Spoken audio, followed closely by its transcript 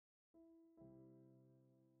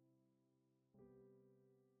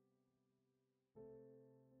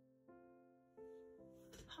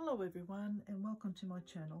Hello everyone and welcome to my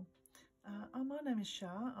channel. My name is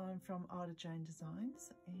Shah. I'm from Ida Jane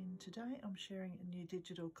Designs and today I'm sharing a new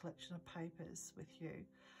digital collection of papers with you.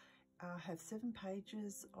 I have 7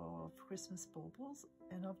 pages of Christmas baubles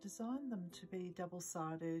and I've designed them to be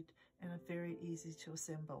double-sided and are very easy to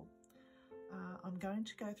assemble. I'm going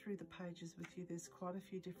to go through the pages with you. There's quite a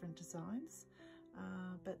few different designs,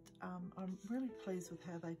 but I'm really pleased with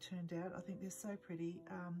how they turned out. I think they're so pretty.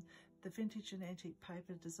 The vintage and antique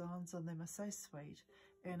paper designs on them are so sweet,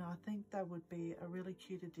 and I think they would be a really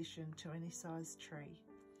cute addition to any size tree.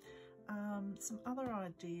 Some other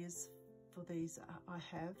ideas for these I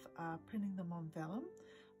have are printing them on vellum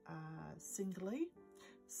singly,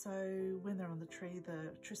 so when they're on the tree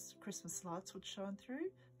the Christmas lights would shine through.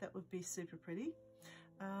 That would be super pretty.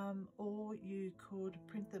 Or you could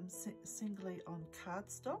print them singly on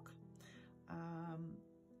cardstock,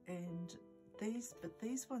 and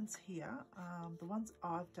these ones here, the ones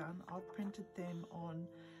I've done, I've printed them on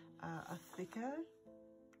a thicker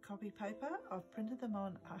copy paper. I've printed them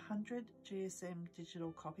on 100 GSM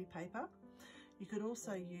digital copy paper. You could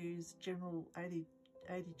also use general 80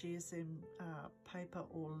 GSM paper,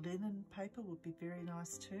 or linen paper would be very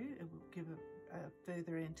nice too. It will give a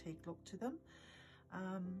further antique look to them.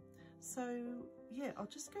 So yeah, I'll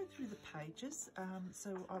just go through the pages.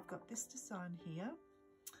 So I've got this design here.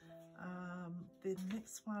 The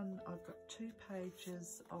next one, I've got 2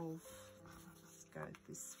 pages of, let's go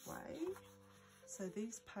this way. So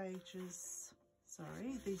these pages,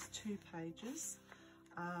 these 2 pages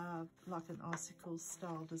are like an icicle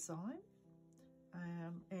style design.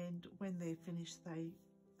 And when they're finished,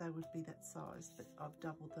 they would be that size, but I've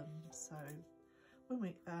doubled them. So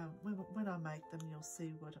when I make them, you'll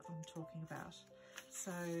see what I'm talking about.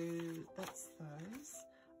 So that's those.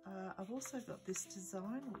 I've also got this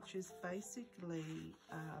design, which is basically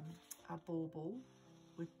a bauble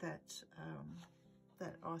with that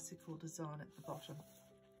icicle design at the bottom.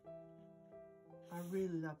 I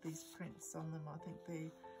really love these prints on them. I think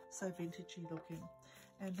they're so vintagey looking.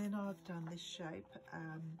 And then I've done this shape.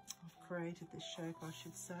 I've created this shape, I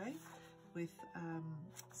should say, with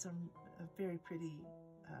some very pretty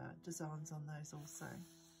designs on those also.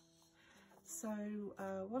 So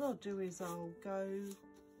what I'll do is I'll go,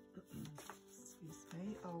 excuse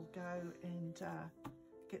me, I'll go and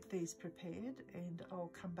get these prepared, and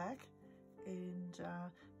I'll come back, and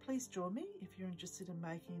please join me if you're interested in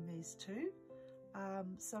making these too.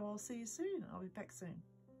 So I'll see you soon. I'll be back soon.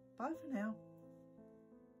 Bye for now.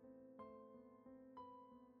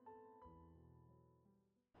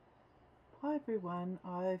 Hi everyone,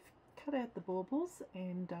 I've cut out the baubles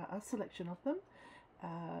and a selection of them,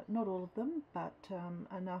 not all of them, but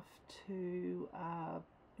enough to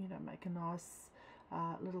you know, make a nice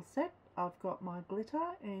little set. I've got my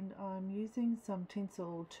glitter and I'm using some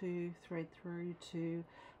tinsel to thread through to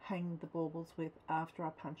hang the baubles with after I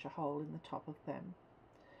punch a hole in the top of them.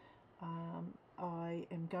 I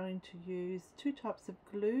am going to use 2 types of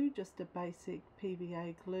glue, just a basic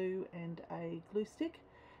PVA glue and a glue stick,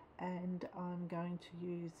 and I'm going to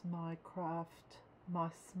use my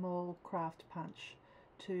small craft punch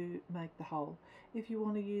to make the hole. If you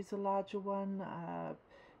want to use a larger one,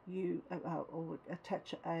 or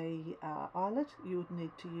attach a eyelet, you would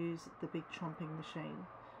need to use the big chomping machine.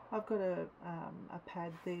 I've got a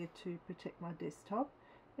pad there to protect my desktop,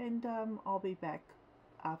 and I'll be back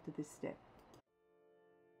after this step.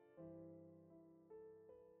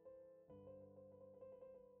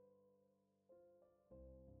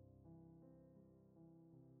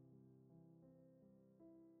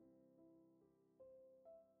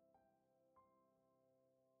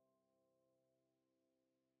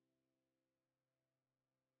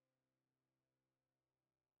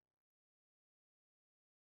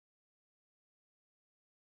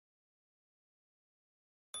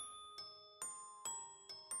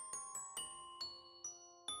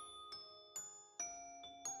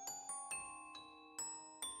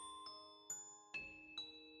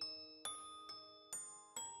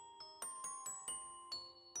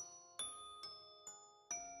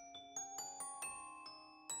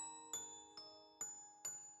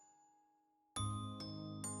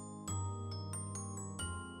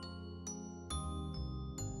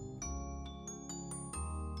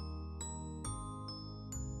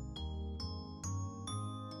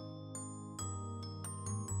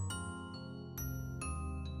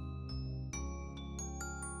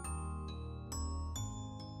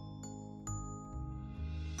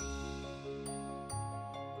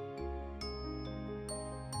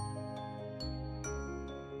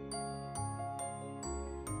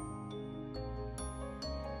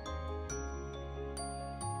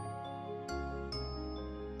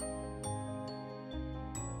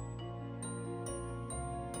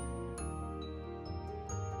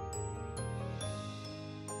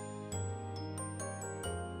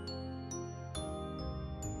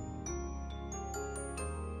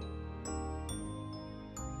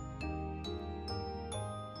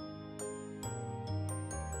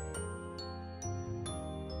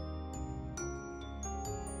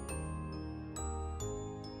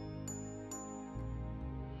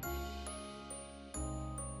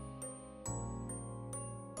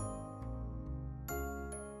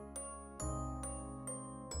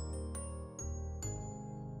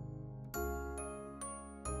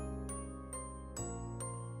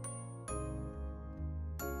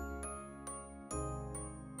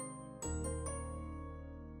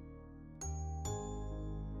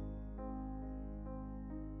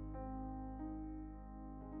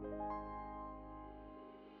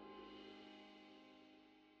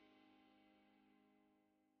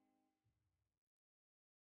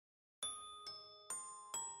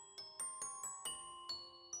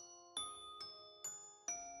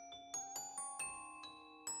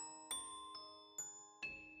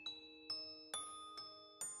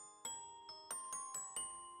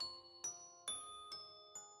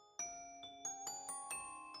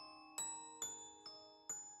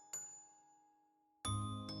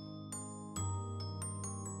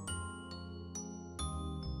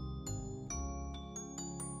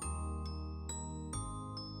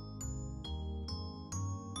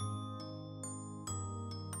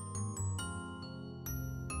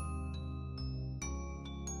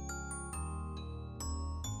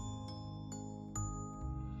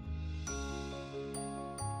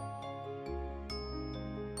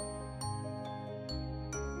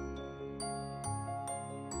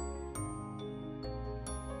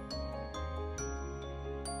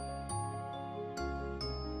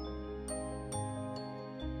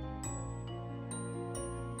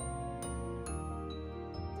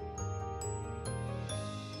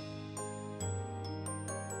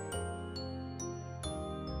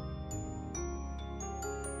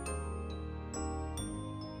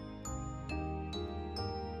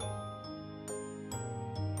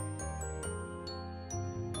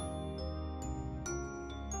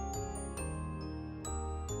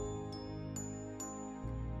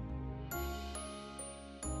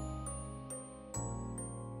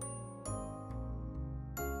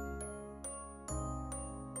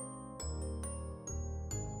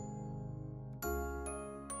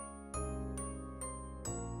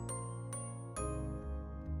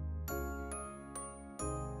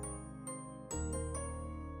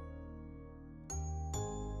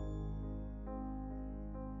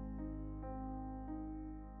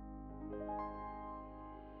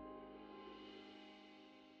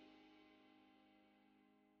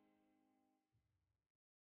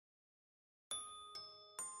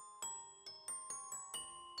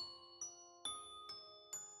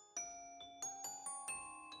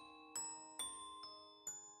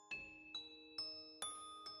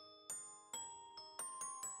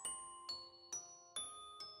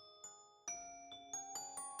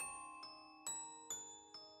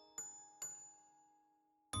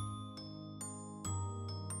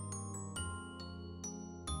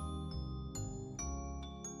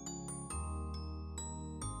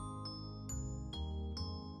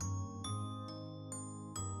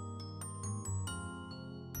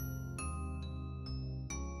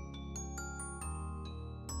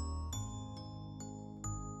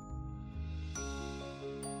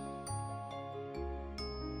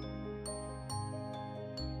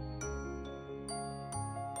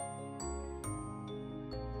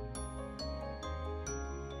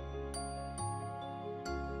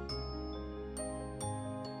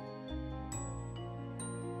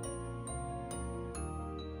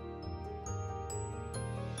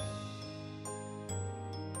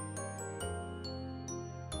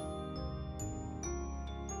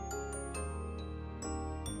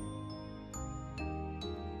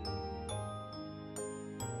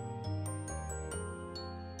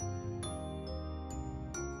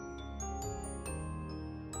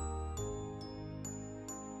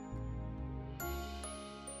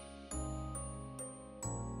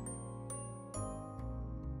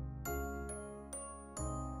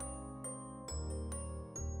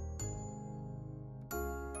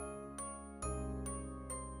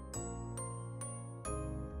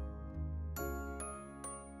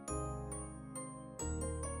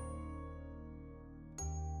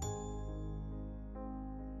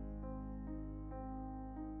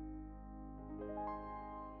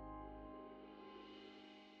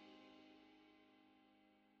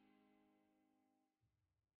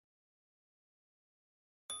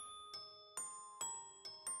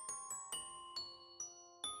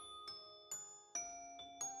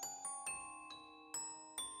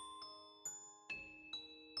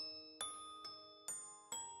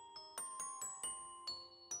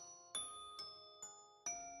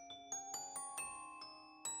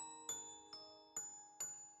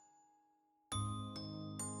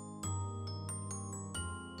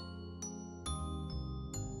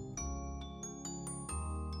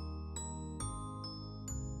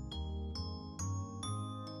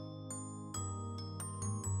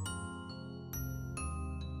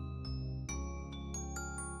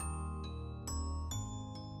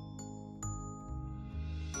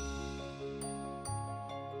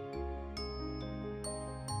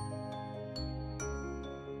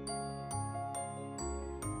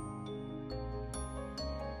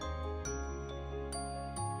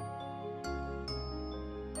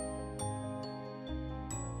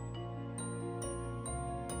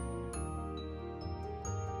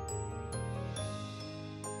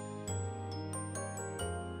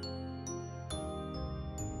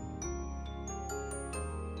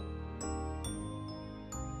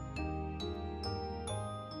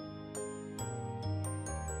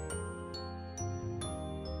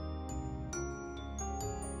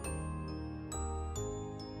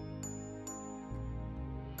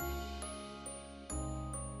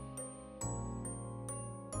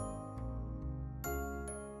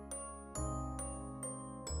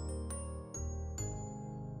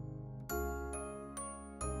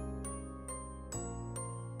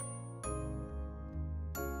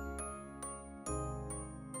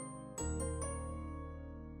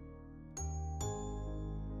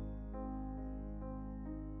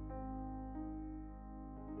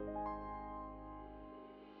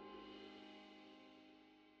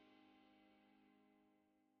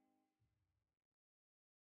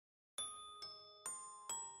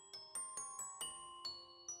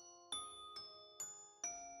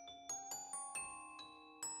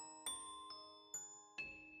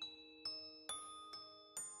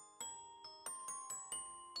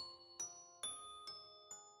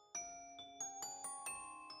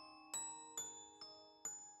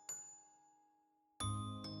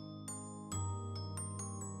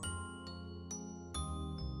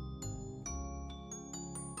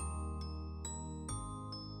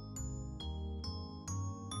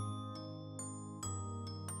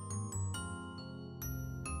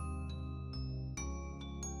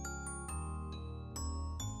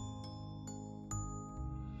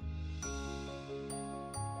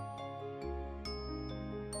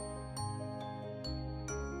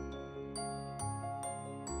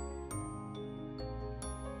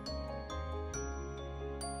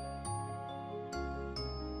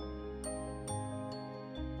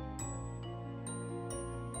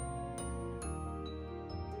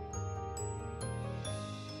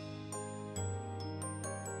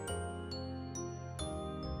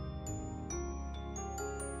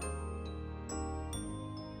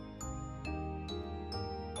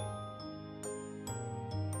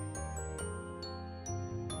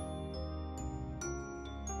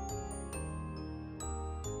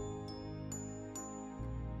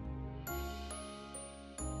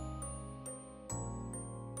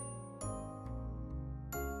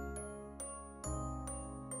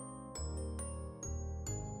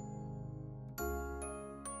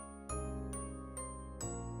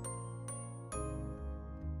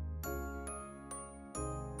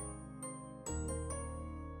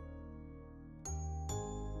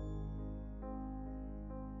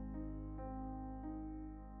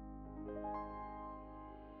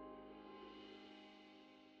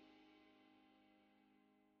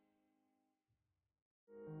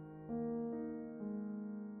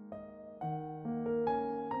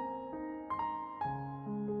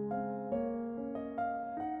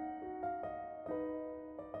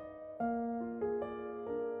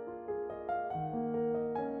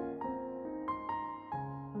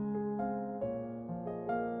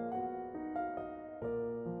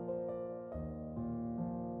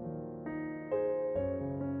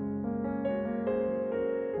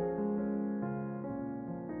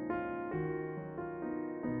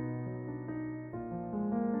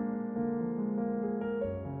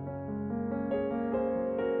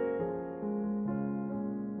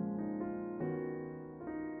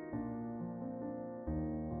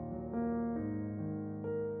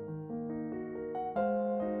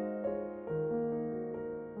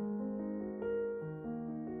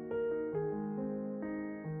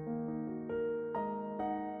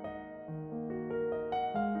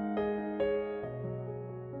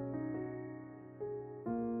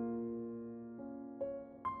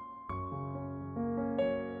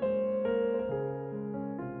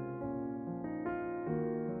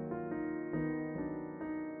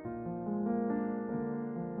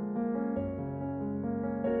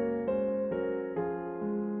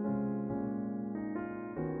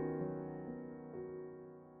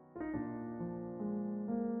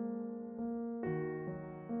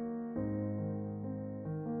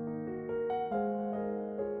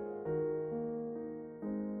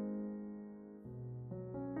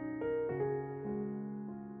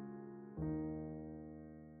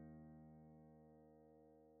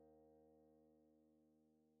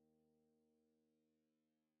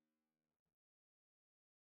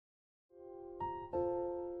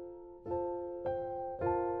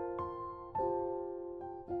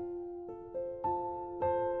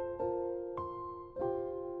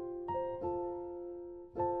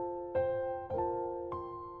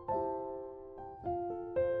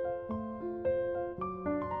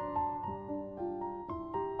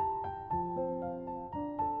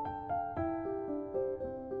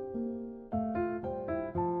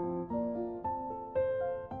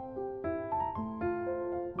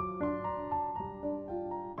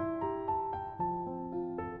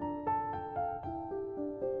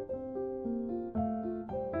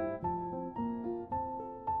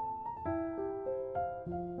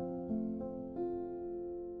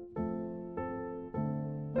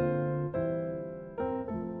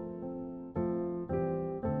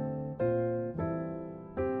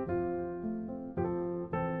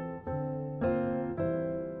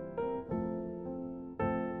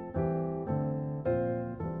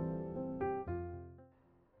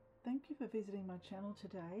 visiting my channel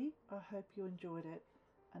today. I hope you enjoyed it.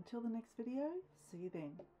 Until the next video, see you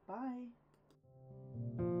then. Bye.